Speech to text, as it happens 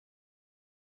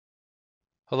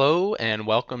Hello and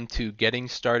welcome to Getting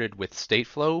Started with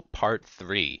Stateflow Part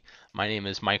 3. My name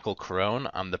is Michael Carone.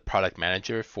 I'm the product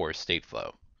manager for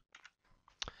Stateflow.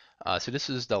 So this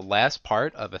is the last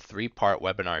part of a three-part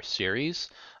webinar series.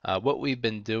 What we've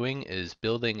been doing is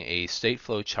building a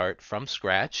Stateflow chart from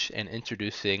scratch and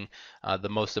introducing the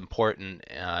most important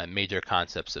major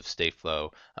concepts of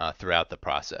Stateflow throughout the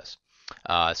process.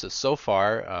 So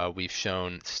far, we've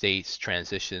shown states,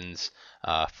 transitions,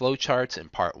 flowcharts in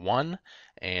part 1,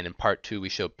 and in part 2 we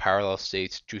showed parallel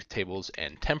states, truth tables,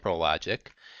 and temporal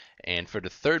logic. And for the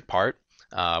third part,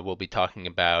 we'll be talking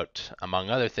about,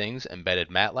 among other things, embedded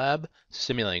MATLAB,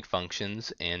 Simulink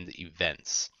functions, and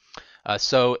events.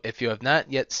 So if you have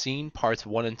not yet seen parts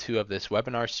 1 and 2 of this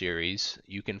webinar series,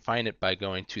 you can find it by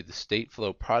going to the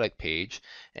Stateflow product page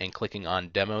and clicking on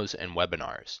Demos and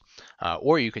Webinars.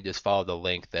 Or you can just follow the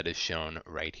link that is shown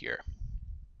right here.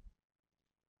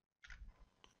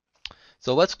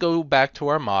 So let's go back to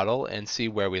our model and see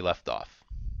where we left off.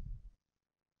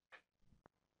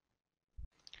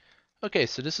 Okay,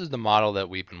 so this is the model that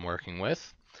we've been working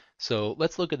with. So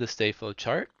let's look at the Stateflow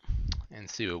chart and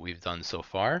see what we've done so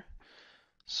far.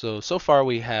 So far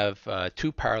we have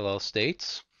two parallel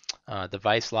states,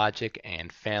 device logic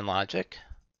and fan logic.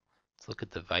 Let's look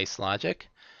at device logic.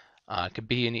 It could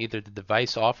be in either the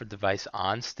device off or device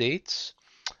on states.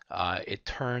 It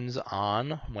turns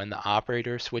on when the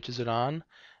operator switches it on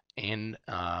and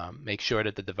make sure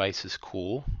that the device is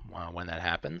cool when that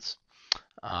happens.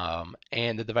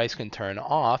 And the device can turn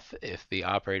off if the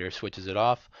operator switches it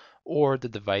off or the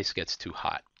device gets too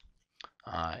hot.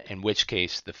 In which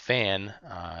case the fan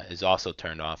is also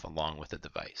turned off along with the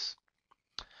device.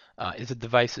 If the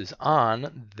device is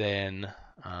on, then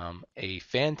a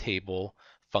fan table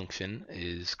function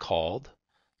is called.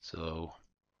 So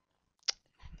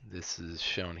this is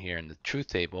shown here in the truth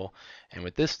table, and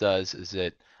what this does is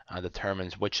it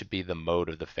determines what should be the mode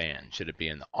of the fan. Should it be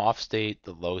in the off state,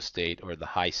 the low state, or the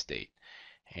high state?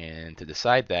 And to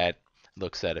decide that,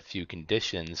 looks at a few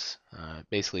conditions,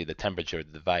 basically the temperature of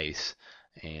the device,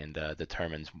 and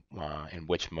determines in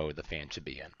which mode the fan should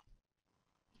be in.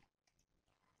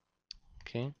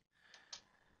 Okay.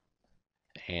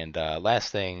 And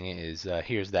last thing is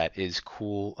here's that is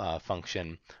cool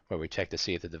function where we check to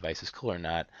see if the device is cool or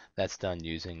not. That's done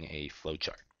using a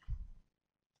flowchart.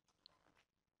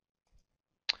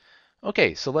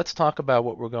 Okay, so let's talk about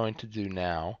what we're going to do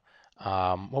now.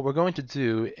 What we're going to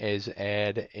do is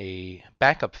add a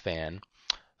backup fan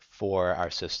for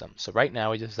our system. So right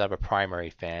now we just have a primary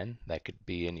fan that could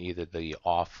be in either the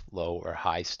off, low, or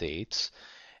high states.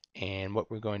 And what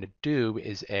we're going to do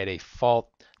is add a fault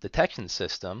detection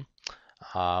system,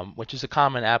 which is a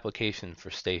common application for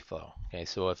Stateflow. Okay,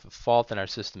 so if a fault in our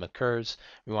system occurs,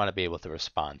 we want to be able to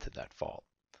respond to that fault.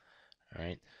 All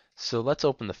right, so let's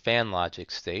open the fan logic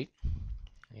state,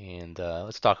 and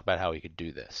let's talk about how we could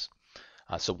do this.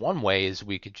 So one way is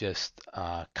we could just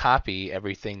copy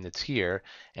everything that's here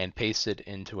and paste it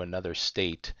into another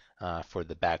state for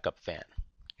the backup fan.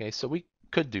 Okay, so we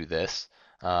could do this,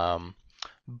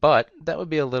 but that would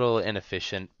be a little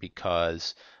inefficient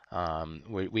because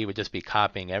we would just be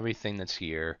copying everything that's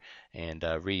here and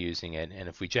reusing it. And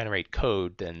if we generate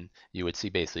code, then you would see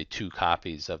basically two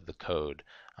copies of the code,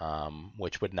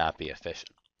 which would not be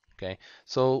efficient. Okay,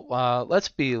 so let's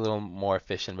be a little more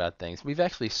efficient about things. We've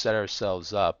actually set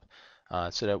ourselves up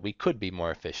so that we could be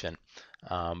more efficient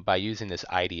by using this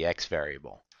IDX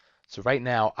variable. So right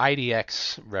now,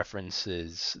 IDX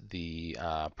references the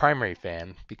primary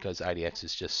fan because IDX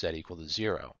is just set equal to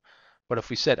 0. But if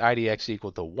we set IDX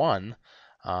equal to 1,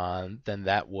 then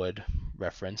that would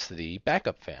reference the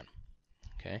backup fan.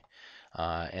 Okay.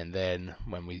 And then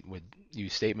when we would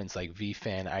use statements like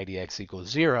vfan idx equals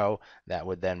 0, that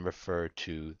would then refer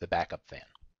to the backup fan.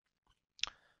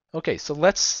 Okay, so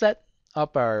let's set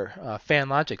up our fan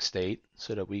logic state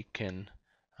so that we can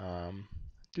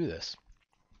do this.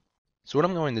 So what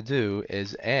I'm going to do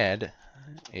is add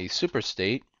a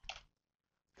superstate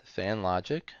to fan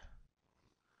logic.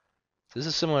 This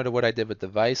is similar to what I did with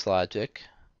device logic,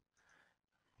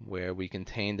 where we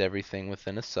contained everything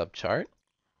within a subchart.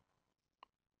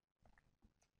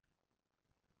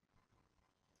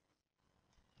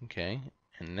 Okay,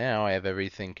 and now I have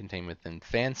everything contained within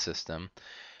fan system.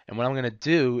 And what I'm going to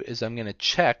do is I'm going to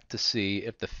check to see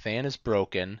if the fan is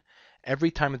broken every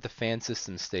time that the fan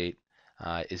system state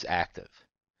is active.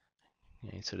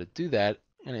 Okay, so to do that,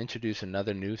 I'm going to introduce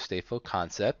another new stateful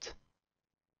concept,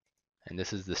 and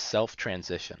this is the self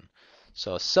transition.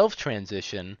 So a self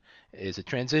transition is a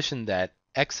transition that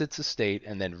exits a state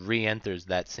and then re-enters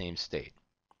that same state.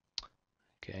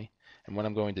 Okay. And what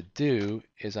I'm going to do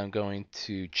is I'm going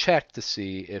to check to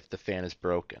see if the fan is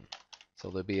broken. So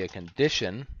there'll be a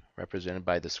condition represented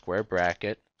by the square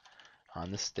bracket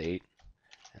on the state,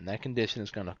 and that condition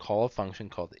is going to call a function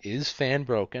called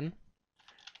isFanBroken. I'm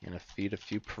going to feed a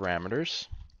few parameters.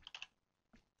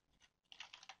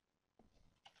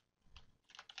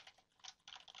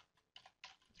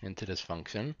 Into this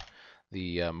function,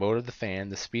 the mode of the fan,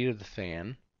 the speed of the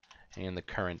fan, and the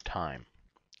current time.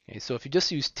 Okay, so if you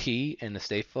just use t in the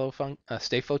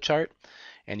stateflow chart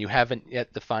and you haven't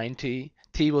yet defined t,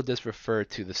 t will just refer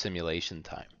to the simulation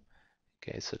time.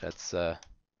 Okay, so that's a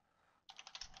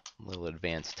little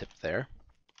advanced tip there.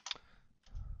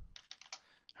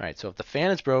 All right, so if the fan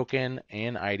is broken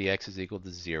and IDX is equal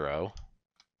to 0,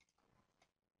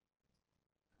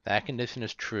 that condition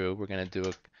is true. We're going to do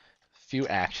a few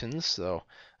actions. So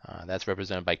that's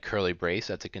represented by curly brace.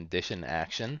 That's a condition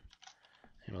action.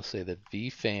 And we'll say that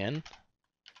vFan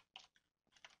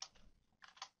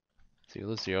is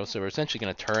equal to 0. So we're essentially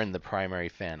going to turn the primary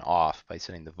fan off by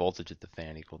setting the voltage at the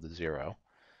fan equal to 0.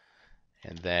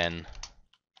 And then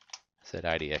set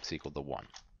IDX equal to 1.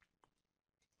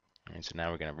 And so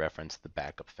now we're going to reference the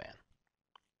backup fan.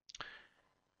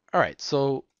 All right,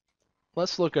 so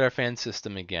let's look at our fan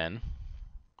system again.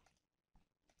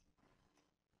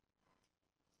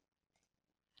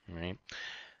 All right.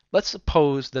 Let's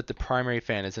suppose that the primary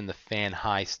fan is in the fan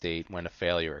high state when a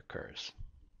failure occurs.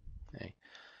 Okay.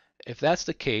 If that's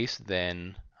the case,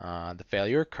 then the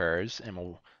failure occurs and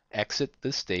we'll exit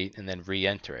the state and then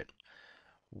re-enter it.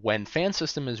 When fan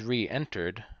system is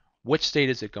re-entered, which state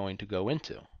is it going to go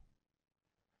into?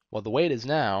 Well, the way it is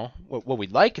now, what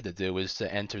we'd like it to do is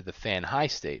to enter the fan high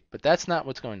state, but that's not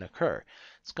what's going to occur.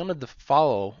 It's going to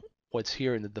follow what's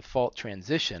here in the default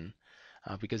transition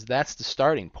because that's the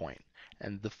starting point.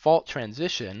 And the default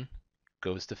transition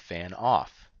goes to fan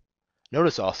off.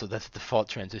 Notice also that the default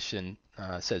transition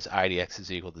says IDX is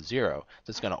equal to 0. So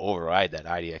it's going to override that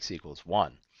IDX equals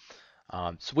 1.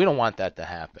 So we don't want that to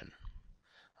happen.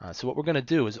 So what we're going to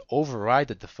do is override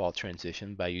the default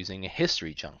transition by using a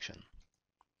history junction.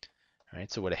 All right,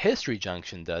 so what a history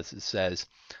junction does is says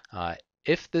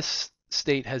if this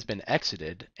state has been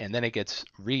exited and then it gets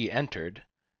re-entered,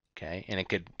 okay, and it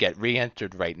could get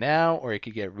re-entered right now or it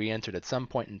could get re-entered at some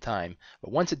point in time,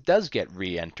 but once it does get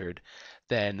re-entered,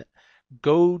 then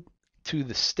go to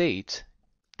the state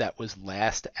that was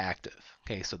last active.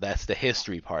 Okay, so that's the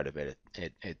history part of it.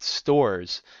 It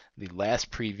stores the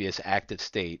last previous active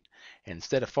state, and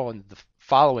instead of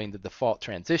following the default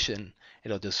transition,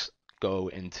 it'll just go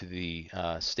into the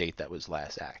state that was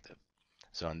last active.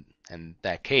 So in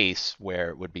that case, where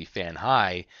it would be fan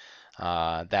high,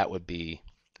 that would be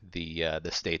the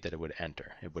state that it would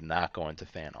enter. It would not go into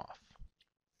fan off.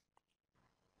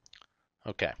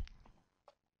 Okay.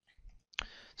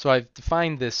 So I've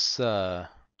defined this.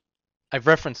 I've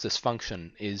referenced this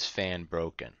function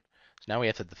isFanBroken. So now we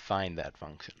have to define that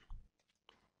function.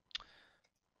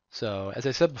 So as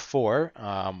I said before,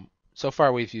 so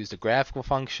far we've used a graphical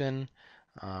function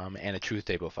and a truth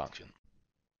table function.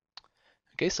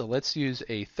 Okay, so let's use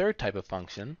a third type of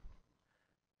function,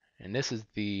 and this is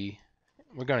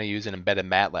we're going to use an embedded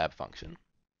MATLAB function.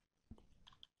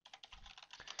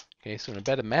 Okay, so an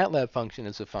embedded MATLAB function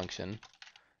is a function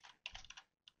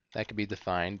that can be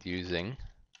defined using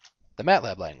the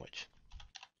MATLAB language.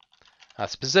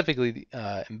 Specifically,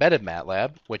 embedded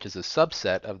MATLAB, which is a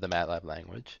subset of the MATLAB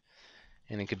language,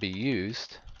 and it can be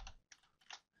used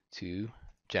to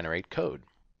generate code.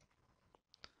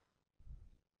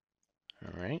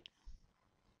 All right.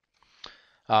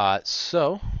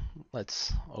 So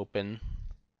let's open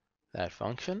that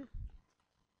function.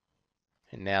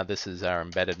 And now this is our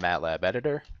embedded MATLAB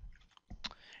editor.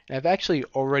 And I've actually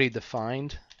already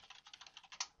defined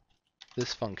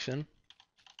this function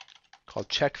called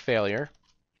check failure.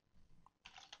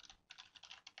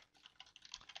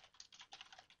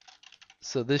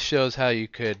 So this shows how you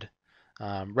could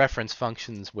reference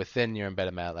functions within your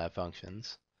embedded MATLAB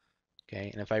functions. Okay,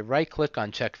 and if I right click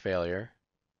on check failure,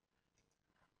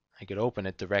 I could open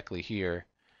it directly here,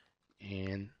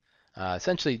 and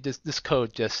essentially this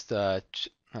code just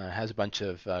has a bunch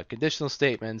of conditional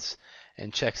statements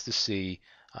and checks to see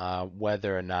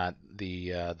whether or not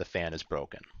the fan is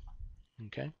broken.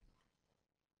 Okay.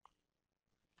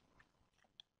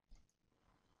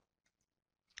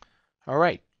 All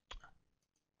right.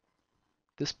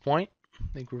 At this point, I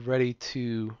think we're ready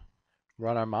to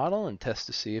run our model and test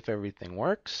to see if everything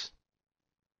works.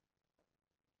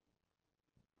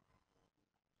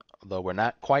 Although we're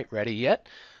not quite ready yet.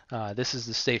 This is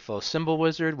the Stateflow symbol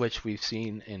wizard, which we've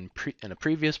seen in a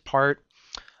previous part.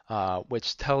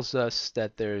 which tells us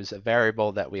that there's a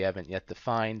variable that we haven't yet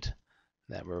defined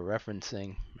that we're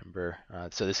referencing. Remember,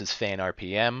 so this is fan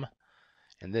RPM,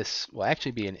 and this will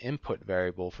actually be an input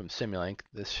variable from Simulink.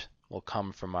 This will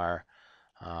come from our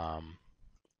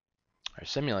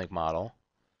Simulink model.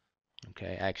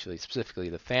 Okay, actually specifically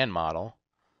the fan model.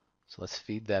 So let's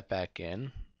feed that back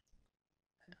in.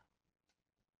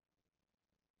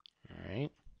 All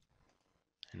right,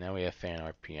 and now we have fan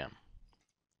RPM.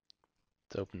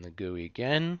 Let's open the GUI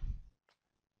again,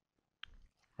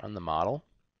 run the model.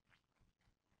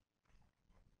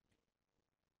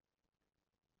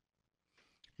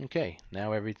 Okay,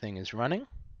 now everything is running.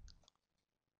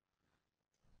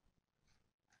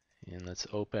 And let's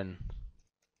open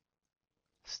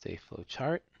Stateflow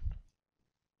chart.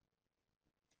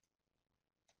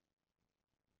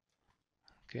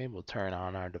 Okay, we'll turn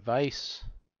on our device.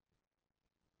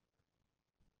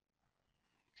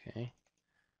 Okay,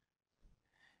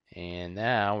 and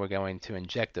now we're going to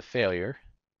inject a failure.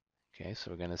 Okay, so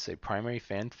we're going to say primary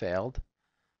fan failed.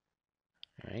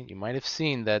 All right, you might have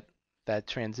seen that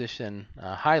transition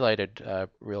highlighted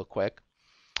real quick,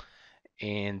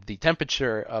 and the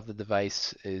temperature of the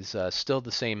device is still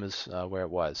the same as where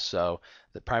it was. So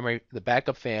the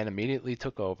backup fan immediately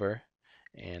took over,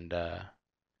 and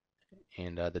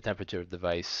the temperature of the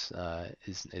device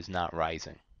is not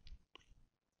rising.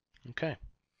 Okay.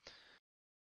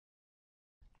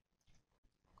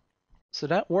 So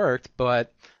that worked,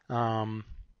 but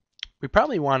we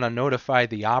probably want to notify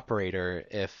the operator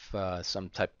if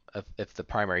if the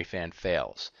primary fan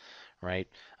fails, right?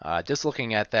 Just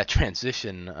looking at that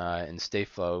transition in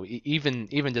Stateflow,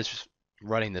 even just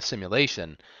running the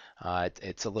simulation,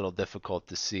 it's a little difficult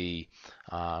to see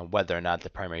whether or not the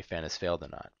primary fan has failed or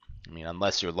not. I mean,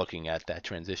 unless you're looking at that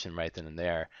transition right then and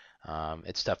there,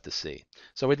 it's tough to see.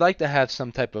 So we'd like to have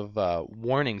some type of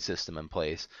warning system in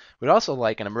place. We'd also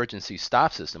like an emergency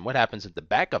stop system. What happens if the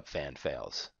backup fan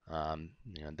fails?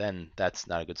 Then that's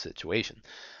not a good situation.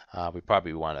 We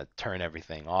probably want to turn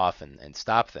everything off and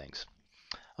stop things.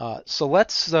 So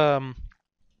let's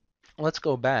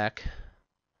go back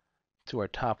to our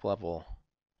top level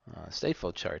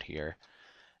stateflow chart here,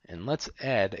 and let's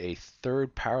add a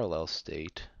third parallel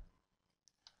state,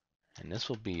 and this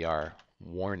will be our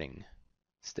warning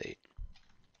state.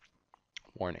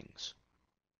 Warnings.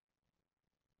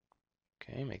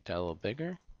 Okay, make that a little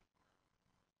bigger.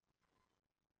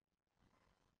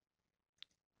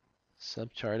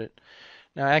 Subchart it.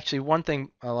 Now, actually, one thing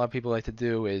a lot of people like to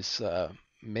do is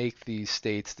make these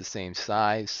states the same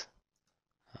size.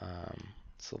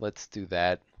 So let's do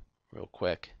that real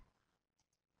quick.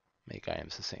 Make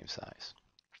items the same size.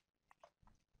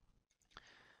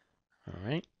 All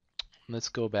right, let's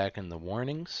go back in the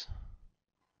warnings.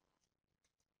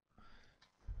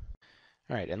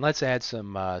 All right, and let's add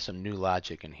some new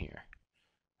logic in here.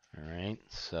 All right,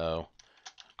 so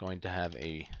I'm going to have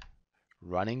a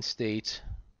running state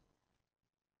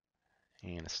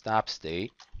and a stop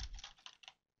state.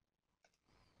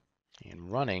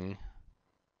 And running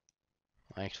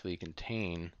will actually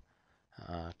contain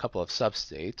a couple of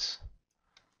substates.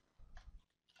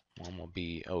 One will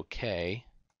be OK.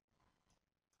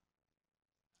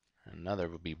 Another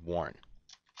will be warn.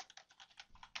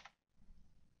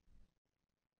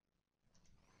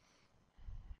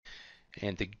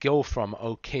 And to go from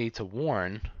OK to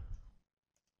warn,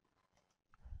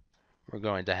 we're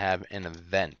going to have an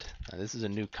event. Now, this is a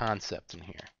new concept in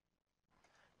here.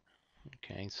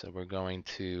 Okay, so we're going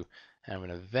to have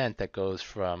an event that goes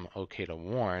from OK to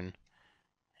warn,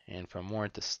 and from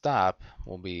warn to stop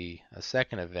will be a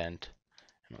second event,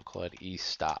 and we'll call it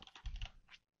eStop.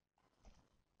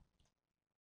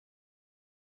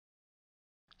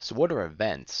 So what are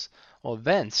events? Well,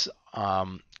 events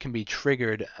can be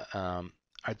triggered,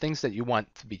 are things that you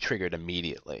want to be triggered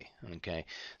immediately. Okay,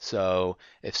 so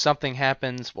if something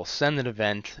happens, we'll send an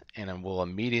event, and then we'll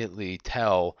immediately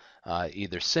tell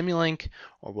either Simulink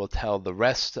or we'll tell the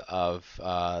rest of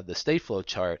the Stateflow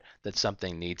chart that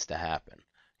something needs to happen.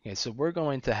 Okay, so we're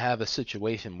going to have a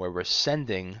situation where we're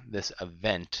sending this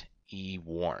event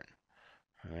eWarn.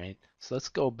 All right, so let's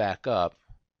go back up.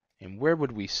 And where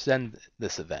would we send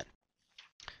this event?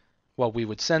 Well, we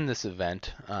would send this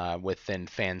event within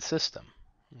fan system.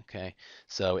 Okay,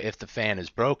 so if the fan is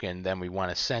broken, then we want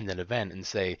to send an event and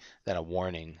say that a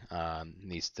warning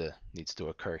needs to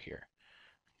occur here.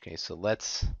 Okay, so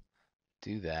let's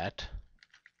do that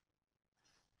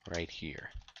right here.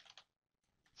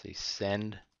 Say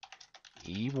send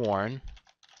eWarn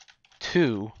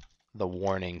to the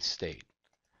warning state.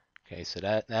 Okay, so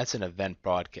that's an event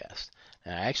broadcast.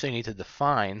 Now I actually need to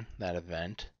define that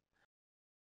event.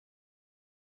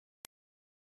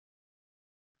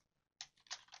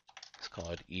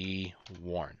 call it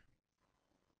eWarn.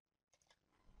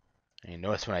 And you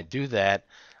notice when I do that,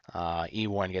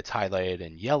 eWarn gets highlighted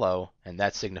in yellow, and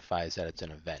that signifies that it's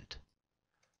an event.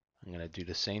 I'm going to do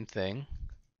the same thing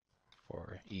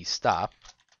for eStop.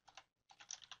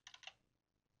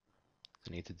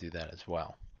 I need to do that as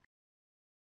well.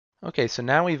 Okay, so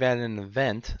now we've added an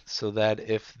event so that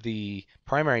if the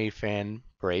primary fan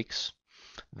breaks,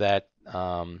 that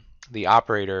the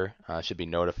operator should be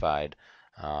notified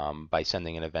by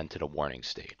sending an event to the warning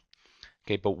state.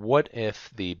 Okay, but what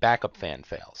if the backup fan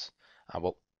fails?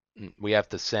 Well, we have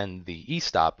to send the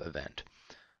eStop event.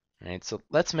 Right, so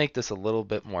let's make this a little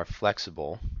bit more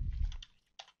flexible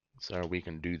so we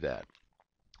can do that.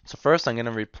 So first I'm going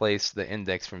to replace the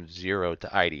index from 0 to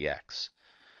IDX.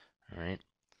 All right.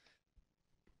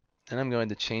 Then I'm going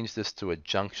to change this to a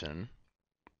junction.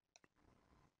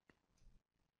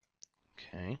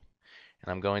 Okay. And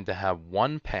I'm going to have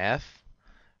one path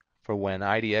for when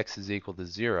IDX is equal to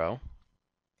 0.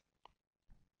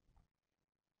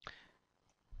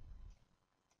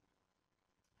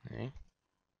 Okay.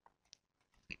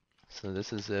 So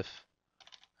this is if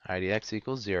IDX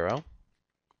equals 0.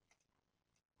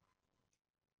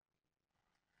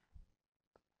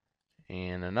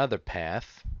 And another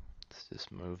path, let's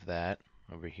just move that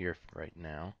over here for right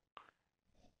now.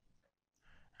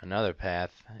 Another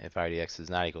path if IDX is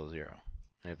not equal to 0.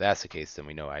 And if that's the case, then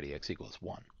we know IDX equals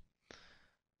 1.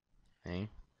 Okay.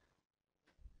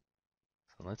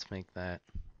 So let's make that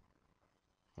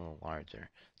a little larger.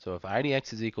 So if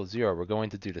IDX is equal to 0, we're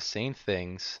going to do the same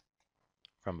things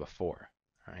from before.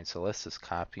 All right, so let's just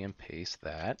copy and paste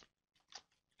that.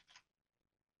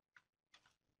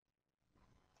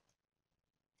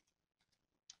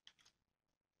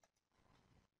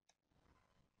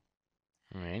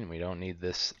 All right, and we don't need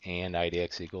this and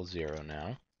IDX equals 0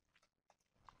 now.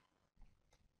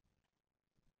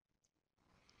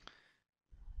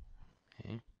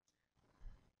 Okay.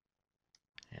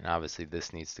 And obviously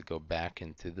this needs to go back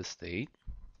into the state.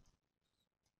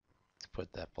 Let's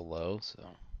put that below so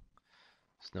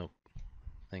there's no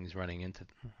things running into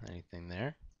anything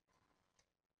there.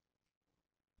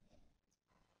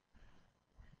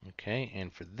 Okay,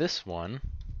 and for this one,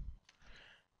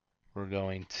 we're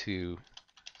going to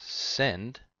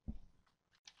send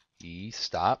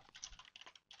eStop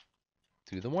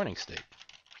to the warning state.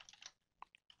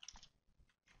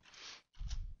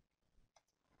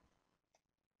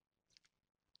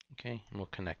 Okay, and we'll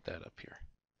connect that up here.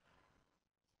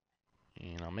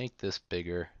 And I'll make this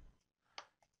bigger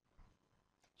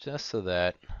just so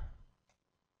that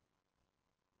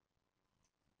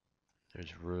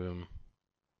there's room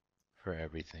for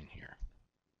everything here.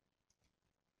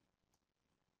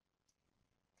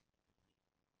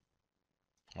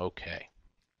 Okay.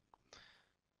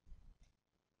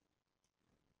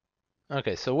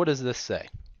 Okay, so what does this say?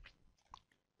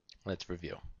 Let's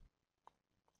review.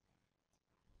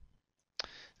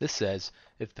 This says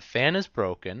if the fan is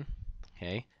broken,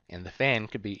 okay, and the fan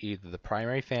could be either the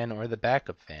primary fan or the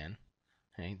backup fan,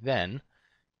 okay, then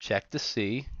check to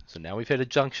see. So now we've hit a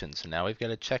junction, so now we've got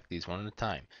to check these one at a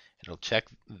time. It'll check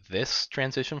this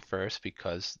transition first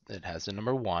because it has the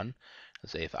number 1.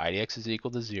 Let's say if IDX is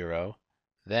equal to 0,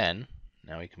 then,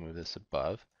 now we can move this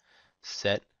above,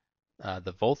 set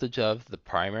the voltage of the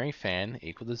primary fan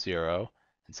equal to 0,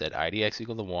 and set IDX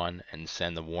equal to 1, and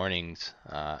send the warnings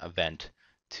event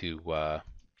to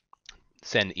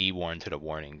send eWarn to the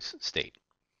warnings state.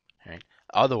 Right?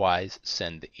 Otherwise,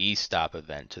 send the eStop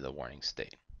event to the warning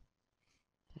state.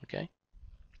 Okay.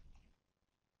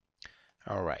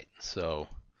 All right. So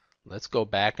let's go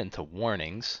back into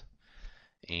warnings,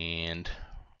 and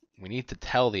we need to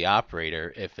tell the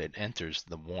operator if it enters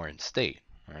the warn state.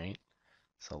 Right.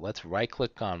 So let's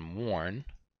right-click on warn,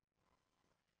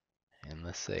 and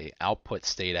let's say output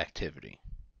state activity.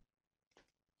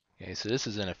 Okay. So this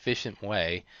is an efficient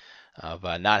way of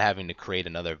not having to create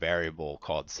another variable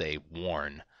called, say,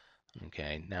 warn.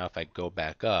 Okay. Now if I go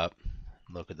back up,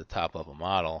 look at the top level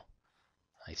model,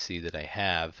 I see that I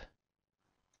have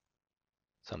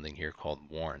something here called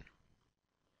warn.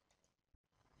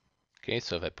 Okay,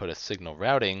 so if I put a signal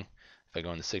routing, if I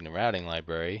go in the signal routing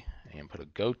library and put a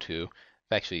go-to,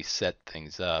 I've actually set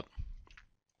things up.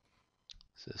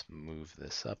 Let's just move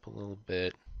this up a little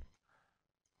bit.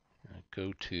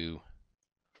 Go to,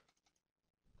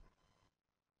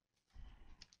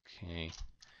 okay,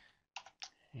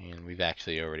 and we've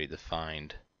actually already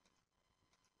defined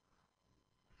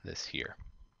this here.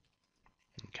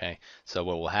 Okay, so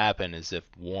what will happen is if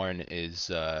warn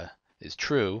is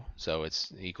true, so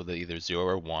it's equal to either 0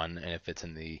 or 1, and if it's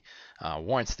in the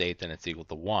warn state, then it's equal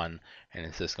to 1, and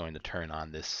it's just going to turn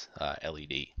on this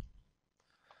LED.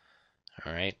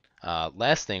 All right.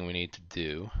 Last thing we need to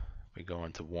do, we go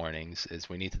into warnings, is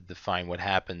we need to define what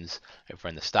happens if we're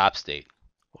in the stop state.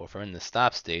 Well, if we're in the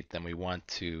stop state, then we want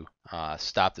to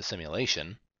stop the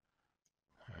simulation,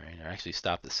 all right, or actually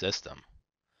stop the system.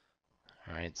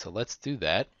 All right, so let's do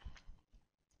that.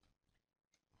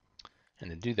 And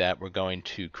to do that, we're going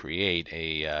to create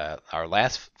our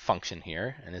last function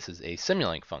here, and this is a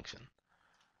Simulink function.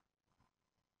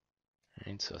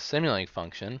 All right, so a Simulink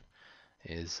function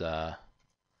is a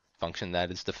function that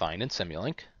is defined in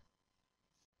Simulink.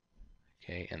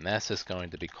 Okay, and that's just going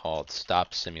to be called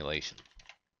stop simulation.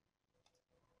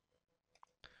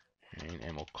 Right,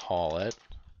 and we'll call it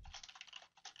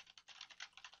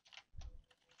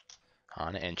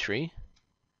on entry.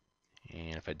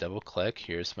 And if I double click,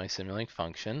 here's my Simulink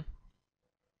function.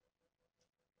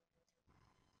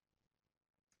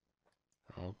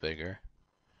 A little bigger.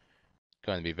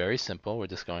 Going to be very simple. We're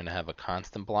just going to have a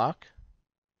constant block.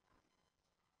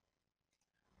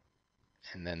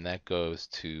 And then that goes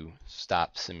to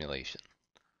stop simulation.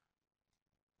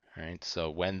 All right, so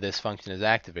when this function is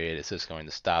activated, it's just going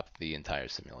to stop the entire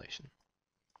simulation.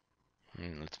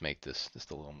 And let's make this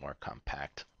just a little more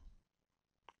compact.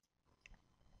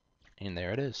 And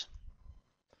there it is.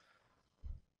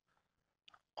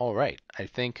 All right, I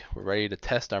think we're ready to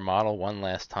test our model one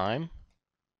last time.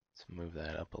 Let's move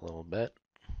that up a little bit.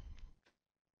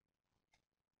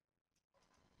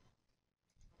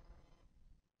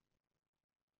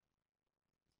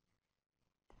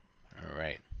 All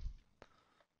right.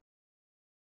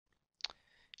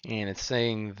 And it's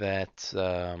saying that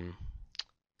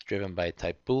it's driven by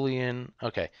type Boolean.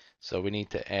 Okay, so we need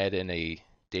to add in a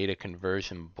data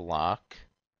conversion block.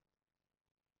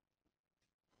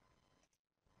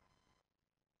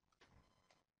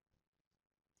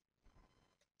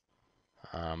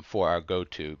 For our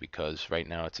goto, because right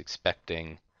now it's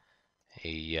expecting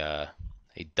a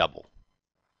double.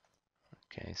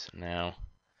 Okay, so now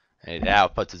it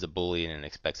outputs as a Boolean and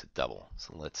expects a double.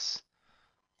 So let's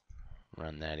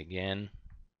run that again.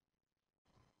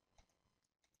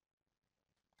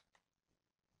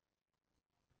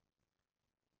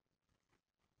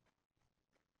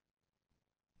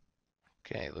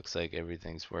 Okay, looks like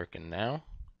everything's working now.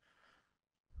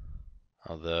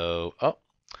 Although, oh,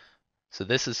 so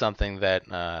this is something that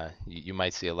you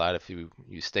might see a lot if you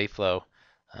use Stateflow.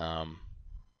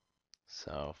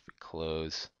 So if we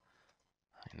close,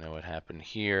 I know what happened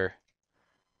here.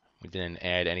 We didn't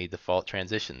add any default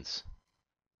transitions.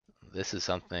 This is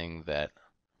something that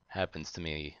happens to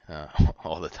me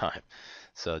all the time.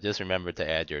 So just remember to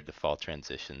add your default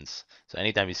transitions. So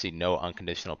anytime you see no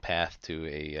unconditional path to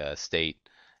a state,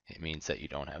 it means that you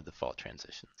don't have default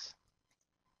transitions.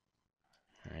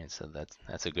 All right, so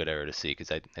that's a good error to see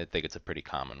because I think it's a pretty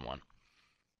common one.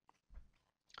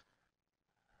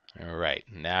 All right,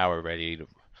 now we're ready to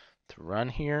run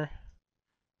here.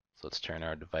 So let's turn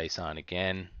our device on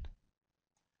again.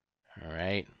 All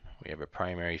right, we have a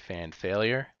primary fan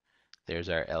failure. There's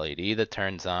our LED that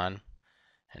turns on.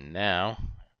 And now,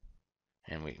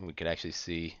 and we could actually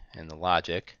see in the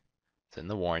logic, it's in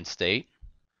the warn state.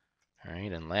 All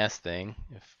right, and last thing,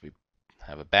 if we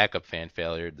have a backup fan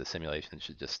failure, the simulation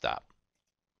should just stop.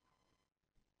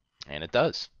 And it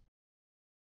does.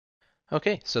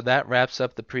 Okay, so that wraps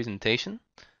up the presentation.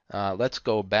 Let's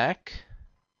go back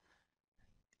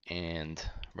and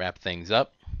wrap things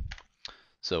up.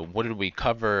 So what did we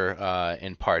cover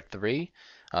in part 3?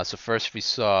 So first we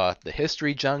saw the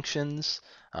history junctions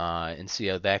and see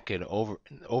how that could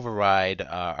override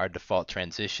our default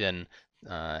transition.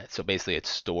 So basically it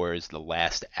stores the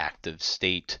last active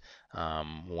state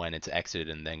when it's exited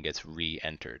and then gets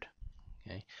re-entered.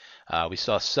 Okay. We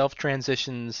saw self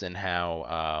transitions and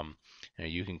how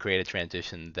you can create a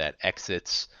transition that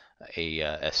exits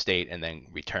a state and then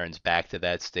returns back to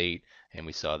that state. And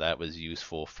we saw that was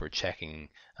useful for checking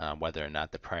whether or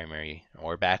not the primary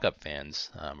or backup fans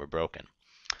were broken.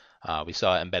 We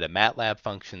saw embedded MATLAB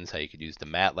functions, how you could use the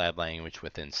MATLAB language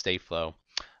within Stateflow.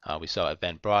 We saw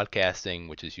event broadcasting,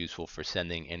 which is useful for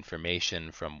sending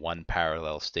information from one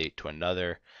parallel state to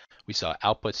another. We saw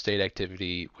output state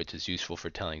activity, which is useful for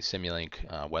telling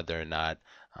Simulink whether or not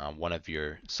one of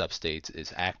your substates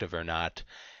is active or not.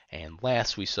 And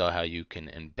last, we saw how you can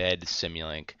embed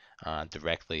Simulink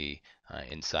directly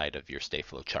inside of your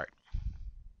Stateflow chart.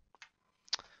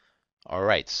 All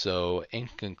right, so in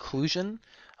conclusion,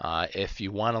 if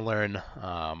you want to learn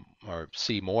or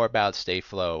see more about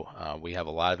Stateflow, we have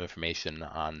a lot of information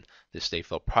on the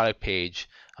Stateflow product page.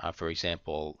 For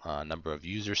example, a number of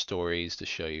user stories to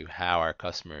show you how our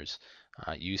customers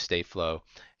use Stateflow,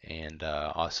 and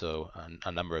also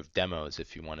a number of demos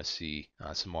if you want to see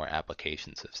some more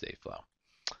applications of Stateflow.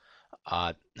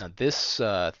 Now this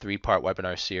three-part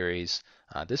webinar series,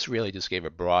 this really just gave a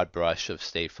broad brush of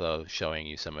Stateflow, showing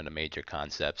you some of the major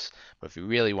concepts. But if you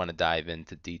really want to dive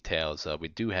into details, we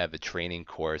do have a training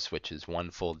course, which is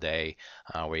one full day,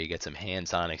 where you get some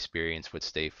hands-on experience with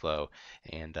Stateflow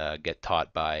and get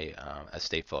taught by a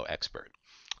Stateflow expert.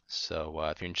 So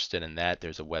if you're interested in that,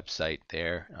 there's a website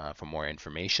there for more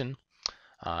information.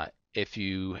 Uh, if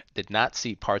you did not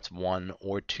see parts 1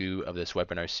 or 2 of this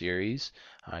webinar series,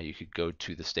 you could go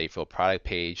to the Stateflow product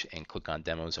page and click on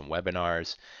demos and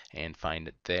webinars and find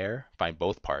it there, find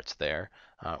both parts there,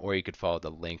 or you could follow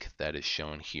the link that is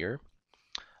shown here.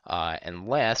 And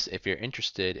last, if you're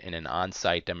interested in an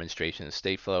on-site demonstration of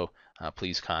Stateflow,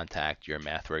 please contact your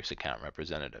MathWorks account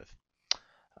representative.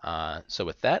 So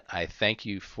with that, I thank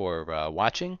you for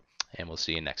watching, and we'll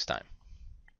see you next time.